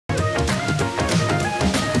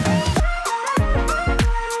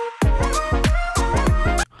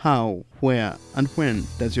how, where, and when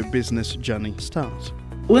does your business journey start?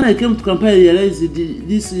 When I came to Kampala, I realized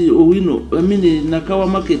this Owino, Nakawa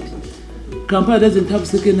market, Kampala doesn't have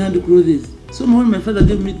second-hand clothes. So when my father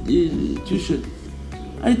gave me tuition,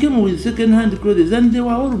 I came with second-hand clothes and they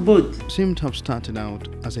were all bought. You seem to have started out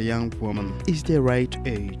as a young woman. Is there a right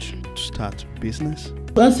age to start business?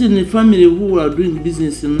 Us in a family who are doing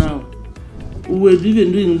business now, we were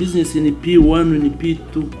even doing business in P1 and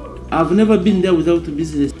P2. I've never been there without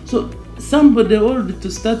business. So somebody old to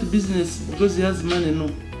start business because he has money, no.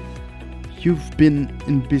 You've been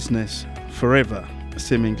in business forever,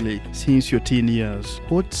 seemingly since your teen years.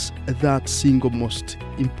 What's that single most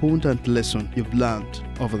important lesson you've learned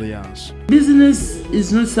over the years? Business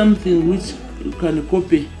is not something which you can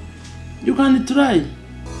copy. You can try.